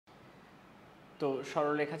তো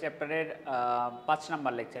সরলরেখা চ্যাপ্টারের 5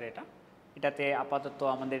 নাম্বার লেকচার এটাতে আপাতত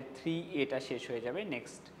আমাদের 3A শেষ হয়ে যাবে।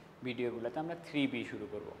 নেক্সট ভিডিওগুলোতে আমরা 3B শুরু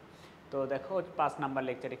করব। তো দেখো 5 নাম্বার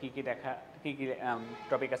লেকচারে কী কী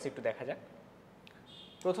টপিক আছে একটু দেখা যাক।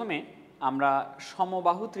 প্রথমে আমরা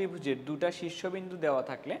সমবাহু ত্রিভুজের দুটা শীর্ষবিন্দু দেওয়া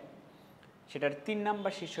থাকলে সেটার 3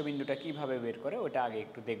 নাম্বার শীর্ষবিন্দুটা কিভাবে বের করে ওটা আগে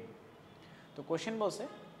একটু দেখব। তো কোশ্চেন বলছে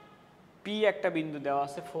পি একটা বিন্দু দেওয়া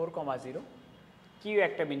আছে 4,0, কিউ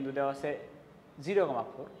একটা বিন্দু দেওয়া আছে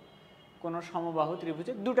 0,4, কোনো সমবাহু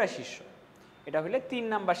ত্রিভুজের দুটা শীর্ষ, এটা হলে 3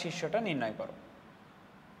 নাম্বার শীর্ষটা নির্ণয় করো।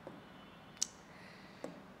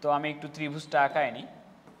 তো আমি একটু ত্রিভুজটা আঁকায় নিই।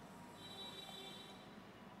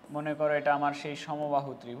 মনে করো এটা আমার সেই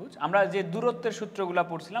সমবাহু ত্রিভুজ। আমরা যে দূরত্বের সূত্রগুলো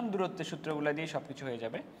পড়ছিলাম দূরত্বের সূত্রগুলো দিয়ে সব কিছু হয়ে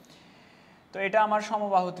যাবে। তো এটা আমার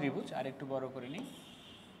সমবাহু ত্রিভুজ, আর একটু বড় করে নিই।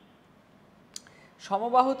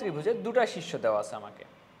 সমবাহু ত্রিভুজের দুটা শীর্ষ দেওয়া আছে আমাকে।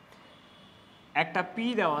 একটা পি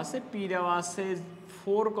দেওয়া আছে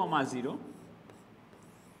 4,0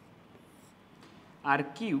 আর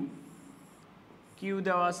কিউ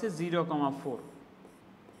দেওয়া আছে 0,4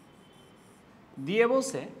 দিয়ে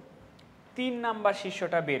বলছে 3 নাম্বার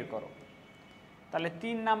শীর্ষটা বের করো। তাহলে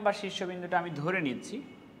 3 নাম্বার শীর্ষবিন্দুটা আমি ধরে নিচ্ছি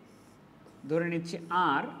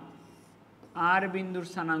আর বিন্দুর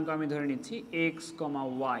স্থানাঙ্ক আমি ধরে নিচ্ছি x,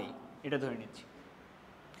 y, এটা ধরে নিচ্ছি।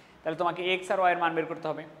 তাহলে তোমাকে x আর y এর মান বের করতে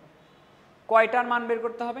হবে। কয়টার মান বের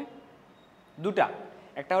করতে হবে? দুটা,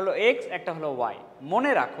 একটা হলো x, একটা হলো y।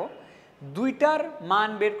 মনে রাখো দুইটার মান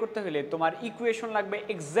বের করতে হলে তোমার ইকুয়েশন লাগবে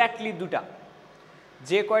এক্স্যাক্টলি দুটা।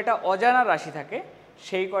 যে কয়টা অজানা রাশি থাকে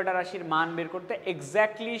সেই কয়টা রাশির মান বের করতে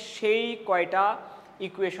এক্স্যাক্টলি সেই কয়টা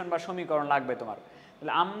ইকুয়েশন বা সমীকরণ লাগবে তোমার।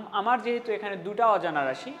 তাহলে আমার যেহেতু এখানে দুটা অজানা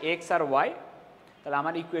রাশি x আর y, তাহলে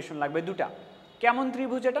আমার ইকুয়েশন লাগবে দুটা। কেমন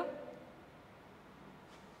ত্রিভুজ এটা?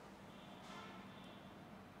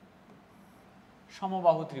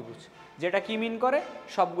 সমবাহু ত্রিভুজ, যেটা কি মিন করে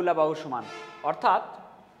সবগুলা বাহু সমান। অর্থাৎ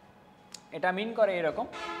এটা মিন করে এরকম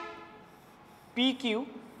PQ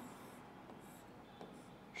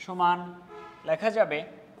সমান লেখা যাবে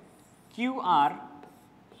QR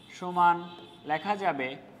সমান লেখা যাবে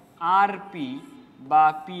RP বা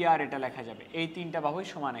PR, এটা লেখা যাবে। এই তিনটা বাহুই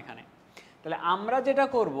সমান এখানে। তাহলে আমরা যেটা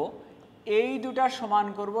করব এই দুটা সমান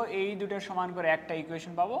করব, এই দুটা সমান করে একটা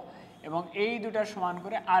ইকুয়েশন পাবো এবং এই দুটার সমান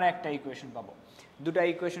করে আর একটা ইকুয়েশন পাবো। দুটা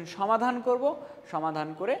ইকুয়েশন সমাধান করব, সমাধান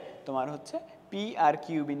করে তোমার হচ্ছে পি আর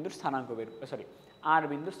কিউ বিন্দুর স্থানাঙ্ক বের আর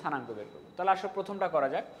বিন্দুর স্থানাঙ্ক বের করবো। তাহলে আসলে প্রথমটা করা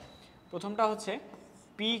যাক। প্রথমটা হচ্ছে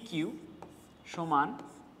পি কিউ সমান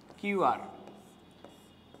কিউ আর।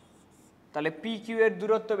 তাহলে পি কিউ এর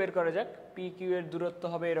দূরত্ব বের করা যাক। পি কিউ এর দূরত্ব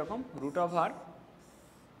হবে এরকম √4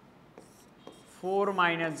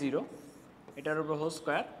 - 0, এটার উপর হোল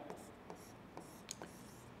স্কোয়ার,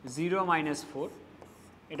 0 - 4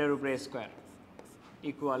 এটার উপরে স্কোয়ার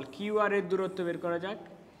ইকুয়াল কিউ আর এর দূরত্ব বের করা যাক।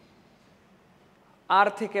 আর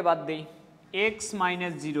থেকে বাদ দেই x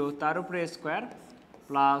 - 0 তার উপরে স্কোয়ার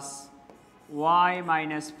প্লাস y -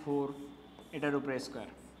 4 এটার উপরে স্কোয়ার।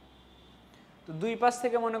 তো দুই পাশ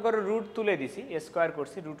থেকে মনে করো রুট তুলে দিছি, স্কোয়ার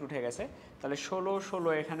করছি, রুট উঠে গেছে। তাহলে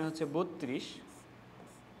 16 এখানে হচ্ছে 32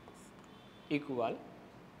 ইকুয়াল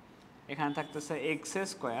এখানে থাকতেছে x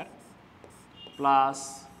square plus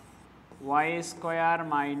y square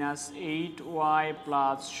minus 8y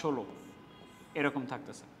plus 16 এরকম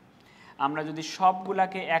থাকতেছে। আমরা যদি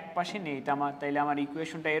সবগুলাকে এক পাশে নেই তাইলে আমার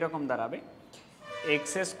ইকুয়েশনটা এরকম দাঁড়াবে x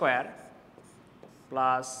square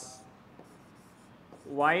plus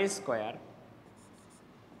y square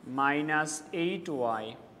minus 8y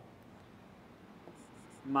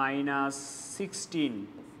minus 16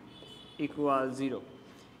 equal 0।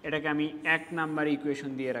 এটাকে আমি 1 নাম্বার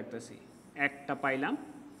ইকুয়েশন দিয়ে রাখতেছি। একটা পাইলাম,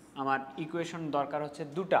 আমার ইকুয়েশন দরকার হচ্ছে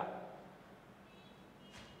দুটা।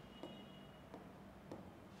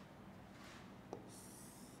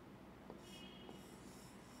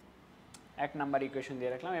 এক নাম্বার ইকুয়েশন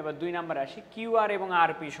দিয়ে রাখলাম। এবার 2 নাম্বারে আসি। কিউ আর এবং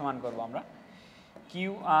আর পি সমান করবো আমরা।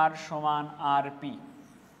 কিউ আর সমান আর পি,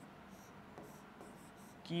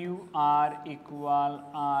 কিউ আর ইকুয়াল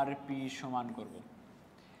আর পি সমান করব।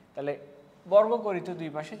 তাহলে বর্গ করি তো দুই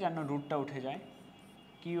পাশে যেন রুটটা উঠে যায়।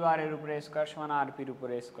 কিউ আর এর উপরে স্কোয়ার সমান আর পির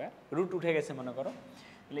উপরে স্কোয়ার, রুট উঠে গেছে মনে করো।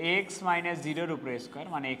 তাহলে x - 0 এর উপরে স্কোয়ার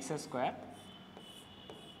মানে x স্কোয়ার,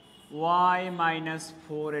 y -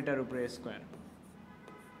 4 এটার উপরে স্কোয়ার,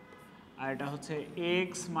 আর এটা হচ্ছে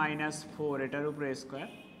x - 4 এটার উপরে স্কোয়ার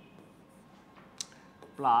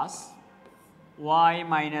প্লাস y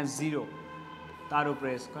 - 0 তার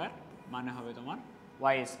উপরে স্কোয়ার মানে হবে তোমার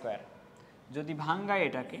y স্কোয়ার। যদি ভাঙ্গায়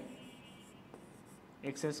এটাকে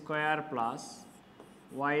x square plus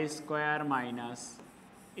y square minus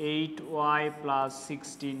 8y plus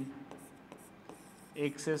 16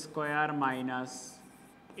 x square minus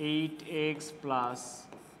 8x plus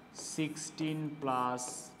 16 plus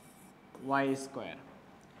Y square,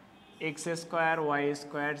 x square Y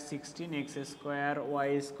square 16, x square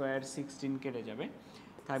Y square 16 কেটে যাবে,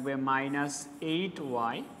 থাকবে মাইনাস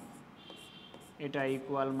 8y, এটা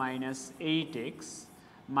ইকুয়াল মাইনাস 8x,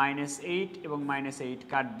 মাইনাস 8 এবং minus 8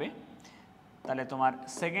 কাটবে, তাহলে তোমার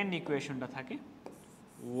second ইকুয়েশনটা থাকে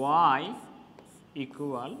y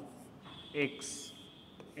equal x,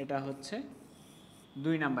 এটা হচ্ছে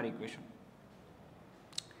 2 নাম্বার ইকুয়েশন।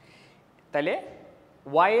 তাহলে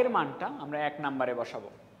y এর মানটা আমরা 1 নম্বরে বসাবো,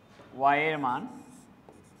 y এর মান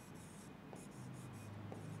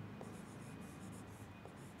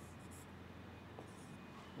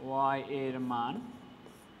y 1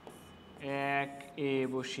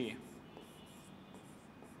 বসিয়ে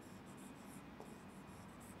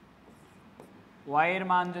y এর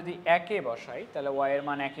মান যদি 1 বসাই তাহলে y এর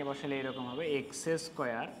মান 1 বসালে এরকম হবে x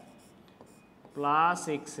square plus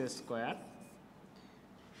x square,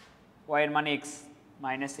 y এর মান x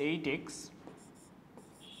minus 8x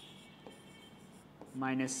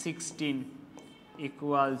minus 16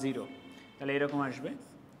 equal 0, তাহলে এরকম আসবে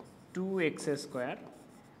 2x square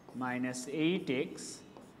minus 8x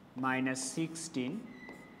minus 16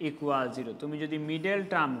 equal 0। তুমি যদি মিডল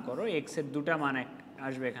টার্ম করো x এর দুটা মান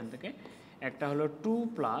আসবে এখান থেকে, একটা হলো 2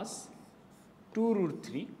 প্লাস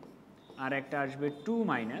 2√3 আর একটা আসবে 2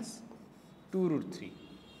 মাইনাস 2√3,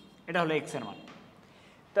 এটা হলো x এর মান।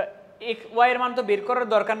 তো y এর মান তো বের করার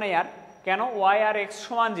দরকার নেই আর, কেন y আর x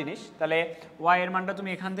সমান জিনিস, তাহলে y এর মানটা তুমি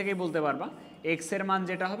এখান থেকেই বলতে পারবা, x এর মান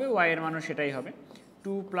যেটা হবে y এর মানও সেটাই হবে,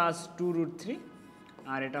 2 প্লাস 2√3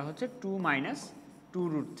 আর এটা হচ্ছে 2 মাইনাস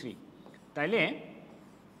 2√3। তাইলে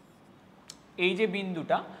এই যে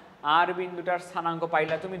বিন্দুটা আর বিন্দুটার স্থানাঙ্ক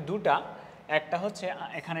পাইলা তুমি দুটা, একটা হচ্ছে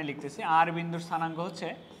এখানে লিখতেছি আর বিন্দুর স্থানাঙ্ক হচ্ছে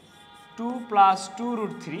 2 প্লাস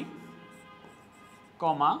 2√3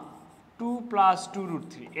 কমা 2 প্লাস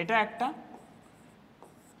 2√3, এটা একটা,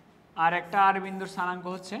 আর একটা আর বিন্দুর স্থানাঙ্ক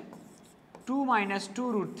হচ্ছে 2 মাইনাস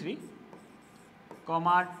 2√3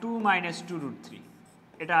 কমা 2 মাইনাস 2√3,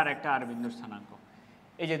 এটা আর একটা আর বিন্দুর স্থানাঙ্ক।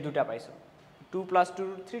 এই যে দুটা পাইছো, 2 প্লাস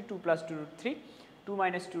 2√3, 2 প্লাস 2√3, 2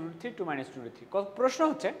 মাইনাস 2√3, 2 মাইনাস 2√3। প্রশ্ন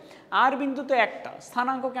হচ্ছে আর বিন্দু তো একটা,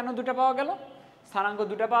 স্থানাঙ্ক কেন দুটা পাওয়া গেল? স্থানাঙ্ক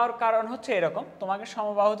দুটা পাওয়ার কারণ হচ্ছে এরকম, তোমাকে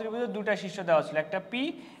সমবাহু ত্রিভুজের দুটা শীর্ষ দেওয়া ছিল, একটা পি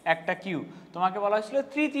একটা কিউ, তোমাকে বলা হয়েছিল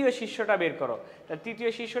তৃতীয় শীর্ষটা বের করো, তা তৃতীয়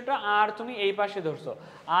শীর্ষটা আর তুমি এই পাশে ধরছো,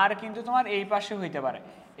 আর কিন্তু তোমার এই পাশে হইতে পারে,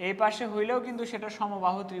 এই পাশে হইলেও কিন্তু সেটা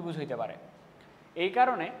সমবাহু ত্রিভুজ হইতে পারে। এই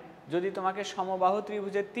কারণে যদি তোমাকে সমবাহু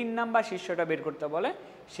ত্রিভুজের 3 নাম্বার শীর্ষটা বের করতে বলে,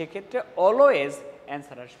 সেক্ষেত্রে অলওয়েজ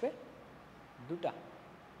অ্যান্সার আসবে দুটা,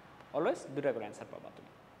 অলওয়েজ দুটা করে অ্যান্সার পাবা তুমি।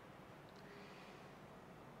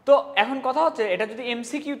 তো এখন কথা হচ্ছে এটা যদি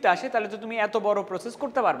এমসিকিউতে আসে তাহলে তো তুমি এত বড় প্রসেস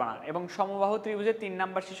করতে পারবে না, এবং সমবাহু ত্রিভুজের 3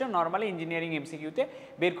 নাম্বার শীর্ষ নর্মালি ইঞ্জিনিয়ারিং এমসিকিউতে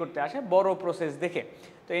বের করতে আসে বড় প্রসেস দেখে।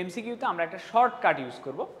 তো এমসিকিউতে আমরা একটা শর্টকাট ইউজ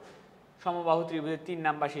করব সমবাহু ত্রিভুজের 3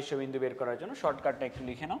 নাম্বার শীর্ষবিন্দু বের করার জন্য। শর্টকাটটা একটু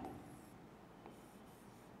লিখে নাও।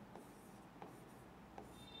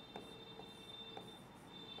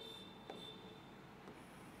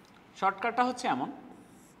 শর্টকাটটা হচ্ছে এমন,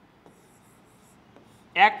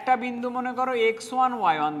 একটা বিন্দু মনে করো x1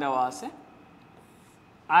 y1 দেওয়া আছে,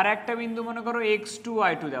 আর একটা বিন্দু মনে করো x2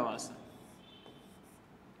 y2 দেওয়া আছে,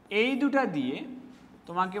 এই দুটা দিয়ে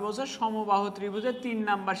তোমাকে বলছে সমবাহু ত্রিভুজের 3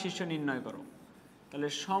 নাম্বার শীর্ষ নির্ণয় করো। তাহলে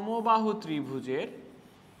সমবাহু ত্রিভুজের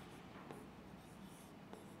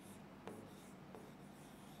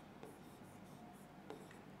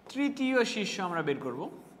তৃতীয় শীর্ষ আমরা বের করব,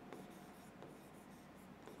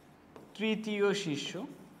 তৃতীয় শীর্ষ।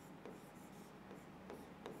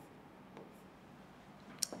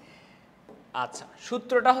 আচ্ছা,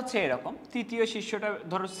 সূত্রটা হচ্ছে এরকম, তৃতীয় শীর্ষটা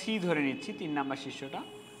ধরো সি ধরে নিচ্ছি, 3 নাম্বার শীর্ষটা।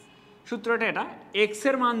 সূত্রটা এটা, x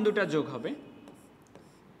এর মান দুটা যোগ হবে,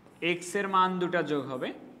 x এর মান দুটা যোগ হবে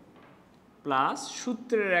প্লাস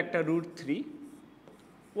সূত্রের একটা √3,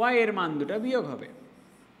 y এর মান দুটা বিয়োগ হবে,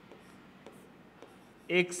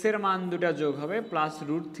 x এর মান দুটা যোগ হবে প্লাস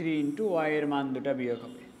 √3 ইন্টু y এর মান দুটা বিয়োগ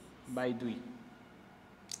হবে বাই 2।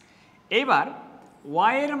 এইবার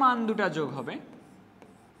y এর মান দুটা যোগ হবে,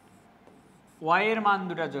 y এর মান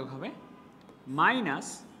দুটা যোগ হবে মাইনাস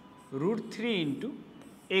 √3 ইন্টু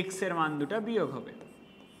x এর মান দুটা বিয়োগ হবে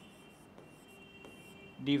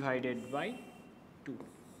ডিভাইডেড বাই 2।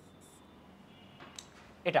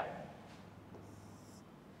 এটা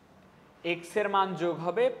x এর মান যোগ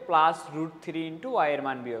হবে প্লাস √3 ইন্টু y এর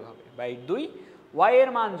মান বিয়োগ হবে বাই 2, y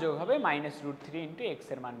এর মান যোগ হবে মাইনাস √3 ইন্টু x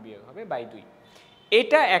এর মান বিয়োগ হবে বাই 2।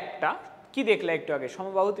 এটা একটা কি দেখলে একটু আগে,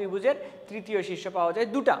 সমবাহু ত্রিভুজের তৃতীয় শীর্ষ পাওয়া যায়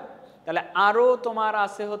দুটা, তাহলে আরও তোমার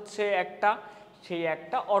আছে হচ্ছে একটা সেই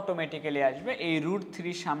একটা অটোমেটিক্যালি আসবে। এই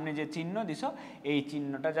 √3 সামনে যে চিহ্ন দিছো এই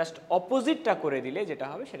চিহ্নটা জাস্ট অপোজিটটা করে দিলে যেটা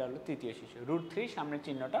হবে সেটা হলো তৃতীয় শিষ্য। √3 সামনের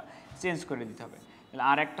চিহ্নটা চেঞ্জ করে দিতে হবে। তাহলে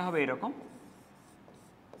আর একটা হবে এরকম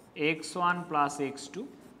x1 plus x2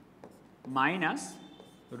 minus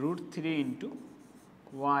 √3 into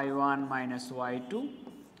y1 minus y2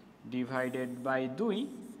 divided by 2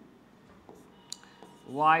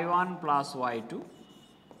 y1 plus y2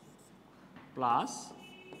 plus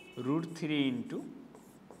 √3 into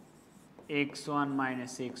x1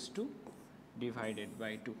 minus x2 divided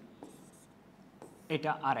by 2।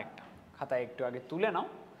 এটা আর একটা খাতায় একটু আগে তুলে নাও,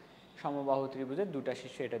 সমবাহু ত্রিভুজের দুটা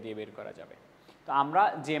শীর্ষ এটা দিয়ে বের করা যাবে। তো আমরা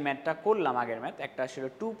যে ম্যাথটা করলাম আগের ম্যাথ, একটা ছিল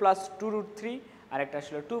 2 প্লাস 2√3 আর একটা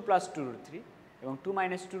ছিল 2 প্লাস 2√3 এবং 2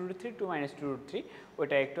 মাইনাস 2√3 2 মাইনাস 2√3,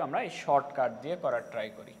 ওইটা একটু আমরা এই শর্টকাট দিয়ে করার ট্রাই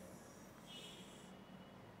করি।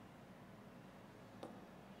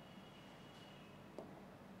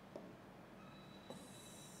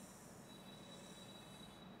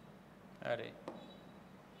 আরে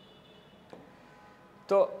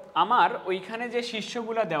তো আমার ওইখানে যে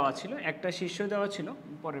শীর্ষগুলো দেওয়া ছিল, একটা শীর্ষ দেওয়া ছিল,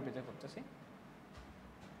 পরের পেজে করতেছি,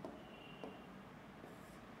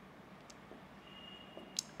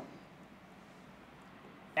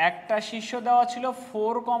 একটা শীর্ষ দেওয়া ছিল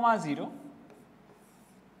 4,0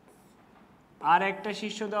 আর একটা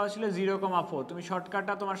শীর্ষ দেওয়া ছিল 0,4। তুমি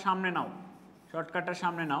শর্টকাটটা তোমার সামনে নাও, শর্টকাটটা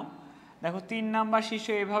সামনে নাও। দেখো 3 নাম্বার শীর্ষ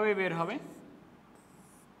এভাবে বের হবে,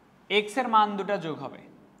 এক্স এর মান দুটা যোগ হবে,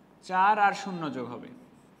 4 আর 0 যোগ হবে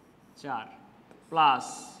 4 প্লাস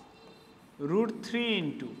 √3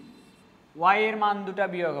 ইন্টু ওয়াই এর মান দুটা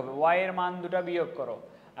বিয়োগ হবে, ওয়াই এর মান দুটা বিয়োগ করো,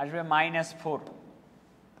 আসবে -4।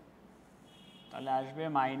 তাহলে আসবে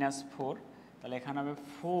 -4, তাহলে এখানে হবে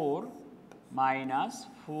 4 মাইনাস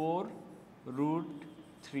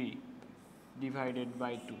 4√3 ডিভাইডেড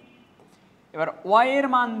বাই 2। এবার ওয়াই এর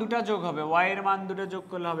মান দুটা যোগ হবে, ওয়াই এর মান দুটা যোগ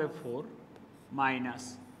করলে হবে 4 মাইনাস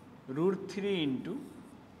 √3 ইন্টু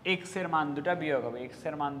এক্স এর মান দুটা বিয়োগ হবে, এক্স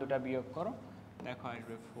এর মান দুটা বিয়োগ করো, দেখো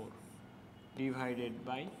আসবে 4 ডিভাইডেড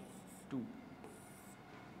বাই 2।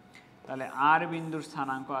 তাহলে আর বিন্দুর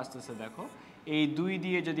স্থানাঙ্ক আসতেছে, দেখো এই 2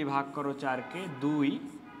 দিয়ে যদি ভাগ করো 4কে, 2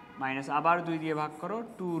 মাইনাস আবার 2 দিয়ে ভাগ করো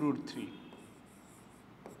 2√3,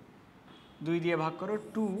 2 দিয়ে ভাগ করো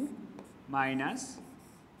 2 মাইনাস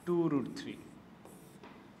 2√3।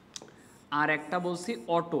 আর একটা বলছি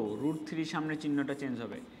অটো, √3 সামনে চিহ্নটা চেঞ্জ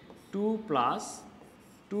হবে, 2 প্লাস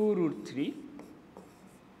 2√3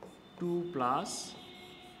 2 প্লাস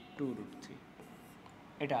 2√3,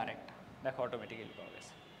 এটা আরেকটা, দেখো অটোমেটিক্যালি পাওয়া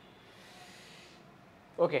গেছে।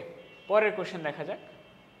 ওকে, পরের কোশ্চেন দেখা যাক।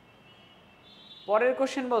 পরের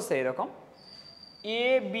কোশ্চেন বলছে এরকম, এ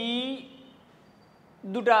বি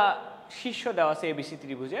দুটা শীর্ষ দেওয়া আছে এবিসি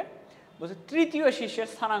ত্রিভুজের, বলছে তৃতীয় শীর্ষের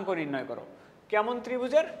স্থানাঙ্ক নির্ণয় করো। কেমন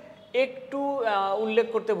ত্রিভুজের একটু উল্লেখ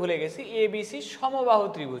করতে ভুলে গেছি, এবিসি সমবাহু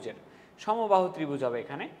ত্রিভুজের, সমবাহু ত্রিভুজ হবে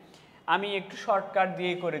এখানে। আমি একটু শর্টকাট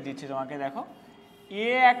দিয়ে করে দিচ্ছি তোমাকে। দেখো এ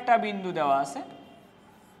একটা বিন্দু দেওয়া আছে,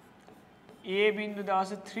 এ বিন্দু দেওয়া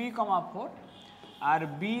আছে 3,4 আর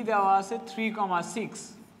বি দেওয়া আছে 3,6।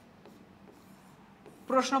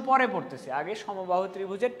 প্রশ্ন পরে পড়তেছে, আগে সমবাহু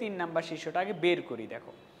ত্রিভুজের 3 নাম্বার শীর্ষটা আগে বের করি।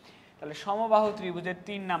 দেখো তাহলে সমবাহু ত্রিভুজের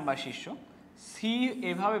 3 নাম্বার শীর্ষ সি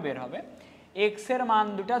এভাবে বের হবে, এক্স এর মান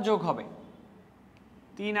দুটা যোগ হবে,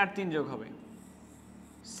 3 আর 3 যোগ হবে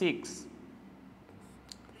 6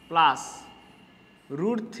 প্লাস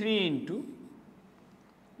 √3 ইন্টু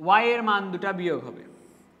ওয়াই এর মান দুটা বিয়োগ হবে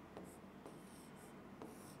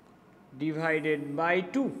ডিভাইডেড বাই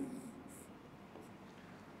 2।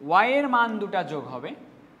 ওয়াই এর মান দুটা যোগ হবে,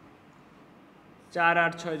 4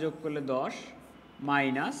 আর 6 যোগ করলে 10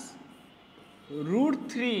 মাইনাস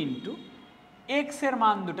 √3 ইন্টু এক্স এর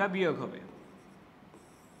মান দুটা বিয়োগ হবে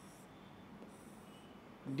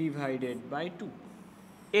ডিভাইডেড বাই 2।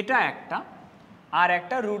 এটা একটা, আর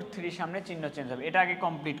একটা √3 সামনে চিহ্ন চেঞ্জ হবে। এটা আগে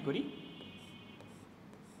কমপ্লিট করি।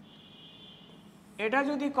 এটা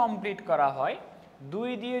যদি কমপ্লিট করা হয়, 2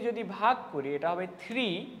 দিয়ে যদি ভাগ করি, এটা হবে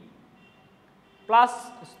 3 প্লাস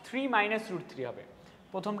 3 মাইনাস √3 হবে।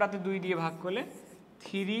 প্রথমটাতে 2 দিয়ে ভাগ করলে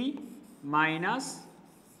 3 মাইনাস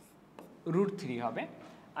 √3 হবে,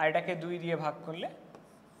 আর এটাকে 2 দিয়ে ভাগ করলে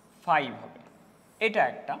 5 হবে। এটা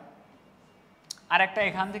একটা। আর একটা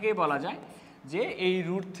এখান থেকেই বলা যায় যে এই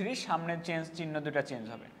 √3 সামনের চিহ্ন দুটা চেঞ্জ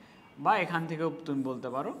হবে, বা এখান থেকেও তুমি বলতে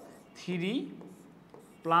পারো 3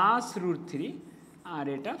 প্লাস √3 আর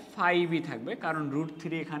এটা 5ই থাকবে, কারণ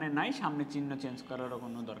 √3 এখানে নাই, সামনে চিহ্ন চেঞ্জ করারও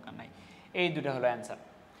কোনো দরকার নাই। এই দুটো হলো অ্যান্সার,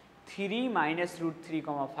 3 মাইনাস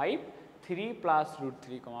 √3,5 3 প্লাস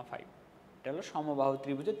 √3,5। এটা হলো সমবাহু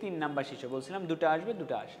ত্রিভুজের 3 নাম্বার শীর্ষ। বলছিলাম দুটো আসবে,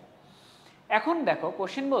 দুটো আসে। এখন দেখো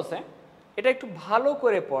কোশ্চেন বলছে এটা একটু ভালো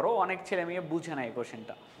করে পড়ো, অনেক ছেলে মেয়ে বুঝে না এই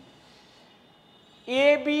কোশ্চেনটা। এ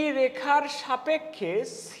বি রেখার সাপেক্ষে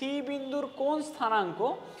সি বিন্দুর কোন স্থানাঙ্ক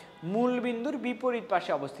মূল বিন্দুর বিপরীত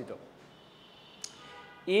পাশে অবস্থিত?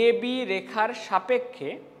 এ বি রেখার সাপেক্ষে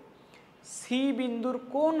সি বিন্দুর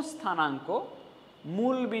কোন স্থানাঙ্ক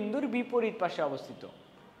মূল বিন্দুর বিপরীত পাশে অবস্থিত?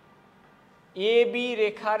 এ বি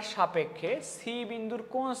রেখার সাপেক্ষে সি বিন্দুর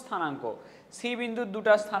কোন স্থানাঙ্ক? সি বিন্দুর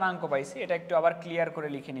দুটা স্থানাঙ্ক পাইছি, এটা একটু আবার ক্লিয়ার করে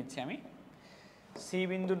লিখে নিচ্ছি আমি। সি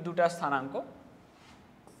বিন্দুর দুটা স্থানাঙ্ক,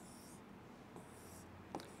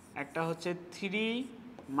 একটা হচ্ছে 3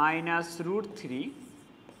 - √3,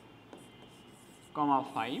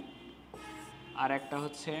 5, আর একটা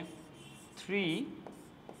হচ্ছে 3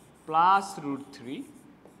 + √3,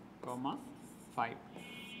 5।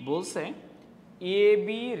 বলছে এ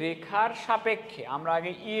বি রেখার সাপেক্ষে, আমরা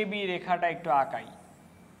আগে এ বি রেখাটা একটু আঁকাই।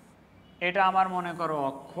 এটা আমার মনে করো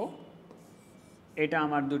অক্ষ, এটা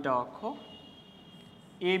আমার দুটা অক্ষ।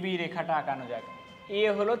 এ বি রেখাটা আঁকানো যাক। এ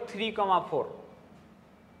হলো 3,4,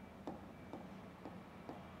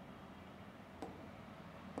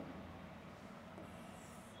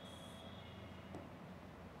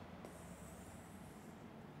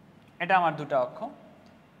 এটা আমার দুটা অক্ষ।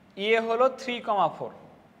 এ হলো 3,4,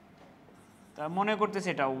 তা মনে করতেছি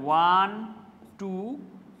এটা 1 2,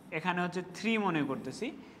 এখানে হচ্ছে 3 মনে করতেছি।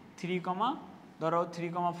 3, ধরো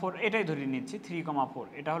 3,4 এটাই ধরে নিচ্ছি, 3,4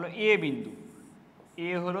 এটা হলো এ বিন্দু।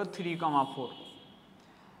 এ হলো 3,4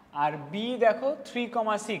 আর বি দেখো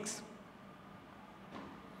 3,6,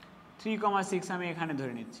 3,6 আমি এখানে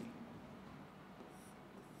ধরে নিচ্ছি।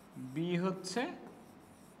 বি হচ্ছে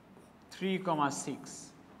 3,6,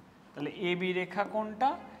 তাহলে এ বি রেখা কোনটা?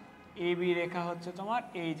 এ বি রেখা হচ্ছে তোমার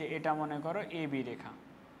এই যে, এটা মনে করো এ বি রেখা,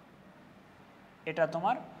 এটা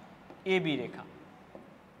তোমার A B Rekha.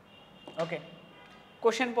 Okay,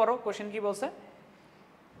 question পড়ো। কোশ্চেন কি বলছে?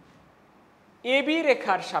 এ বি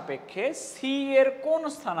রেখার সাপেক্ষে সি এর কোন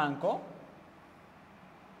স্থানাঙ্ক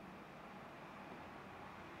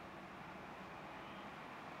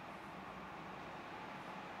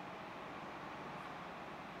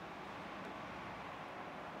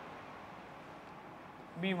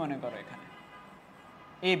বি মনে করো এখানে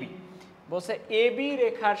এ বি। বলছে এ বি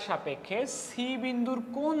রেখার সাপেক্ষে সি বিন্দুর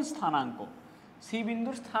কোন স্থানাঙ্ক? সি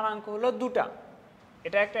বিন্দুর স্থানাঙ্ক হলো দুটা,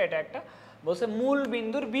 এটা একটা এটা একটা। বলছে মূল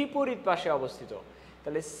বিন্দুর বিপরীত পাশে অবস্থিত।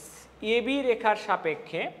 তাহলে এ বি রেখার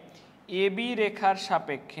সাপেক্ষে, এ বি রেখার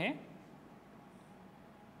সাপেক্ষে,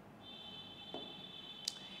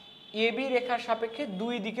 এ বি রেখার সাপেক্ষে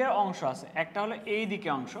দুই দিকের অংশ আছে। একটা হলো এই দিকে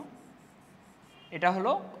অংশ, এটা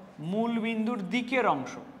হলো মূল বিন্দুর দিকের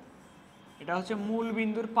অংশ, এটা হচ্ছে মূল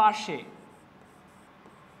বিন্দুর পাশে,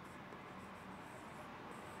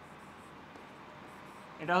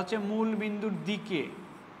 এটা হচ্ছে মূল বিন্দুর দিকে,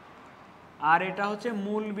 আর এটা হচ্ছে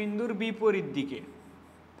মূল বিন্দুর বিপরীত দিকে।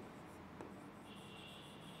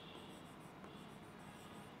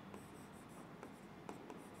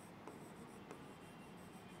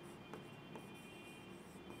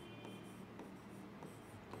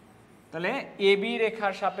 তাহলে এ বি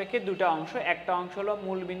রেখার সাপেক্ষে দুটো অংশ, একটা অংশ হলো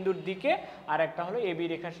মূল বিন্দুর দিকে আর একটা হলো এ বি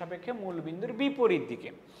রেখার সাপেক্ষে মূল বিন্দুর বিপরীত দিকে।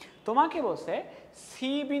 তোমাকে বলছে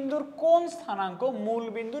সি বিন্দুর কোন স্থানাঙ্ক মূল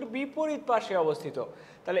বিন্দুর বিপরীত পাশে অবস্থিত?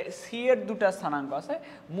 তাহলে সি এর দুটা স্থানাঙ্ক আছে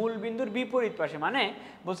মূল বিন্দুর বিপরীত পাশে, মানে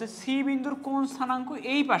বলছে সি বিন্দুর কোন স্থানাঙ্ক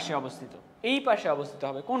এই পাশে অবস্থিত, এই পাশে অবস্থিত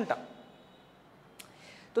হবে কোনটা?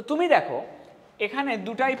 তো তুমি দেখো এখানে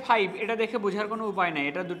দুটাই 5, এটা দেখে বোঝার কোনো উপায় নাই,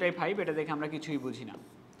 এটা দুটাই 5, এটা দেখে আমরা কিছুই বুঝি না।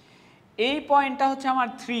 এই পয়েন্টটা হচ্ছে আমার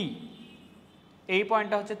 3, এই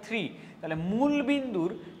পয়েন্টটা হচ্ছে 3, তাহলে মূল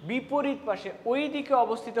বিন্দুর বিপরীত পাশে ওই দিকে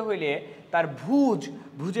অবস্থিত হইলে তার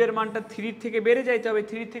ভুজের মানটা 3 থেকে বেড়ে যাইতে হবে,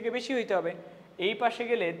 3 থেকে বেশি হইতে হবে। এই পাশে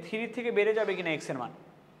গেলে 3 থেকে বেড়ে যাবে কিনা এক্স এর মান?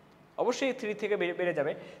 অবশ্যই 3 থেকে বেড়ে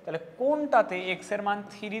যাবে। তাহলে কোনটাতে এক্স এর মান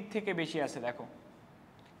 3 থেকে বেশি আছে? দেখো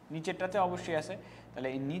নিচেরটাতে অবশ্যই আছে। তাহলে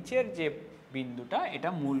এই নিচের যে বিন্দুটা এটা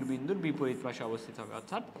মূল বিন্দুর বিপরীত পাশে অবস্থিত হবে,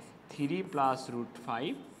 অর্থাৎ 3 +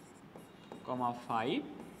 √5, 5,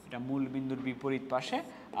 এটা মূল বিন্দুর বিপরীত পাশে,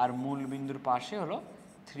 আর মূল বিন্দুর পাশে হলো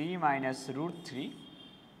 3 - √3,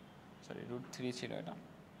 সরি √3 ছিল এটা,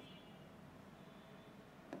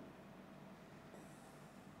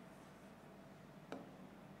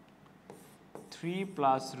 3 +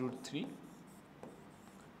 √3,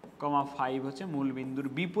 5 হচ্ছে মূল বিন্দুর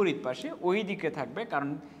বিপরীত পাশে, ওই দিকে থাকবে কারণ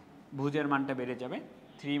ভুজের মানটা বেড়ে যাবে।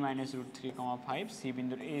 3 - √3, 5, সি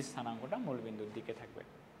বিন্দুর এই স্থানাঙ্কটা মূল বিন্দুর দিকে থাকবে।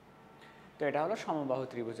 তো এটা হলো সমবাহু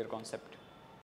ত্রিভুজের কনসেপ্ট।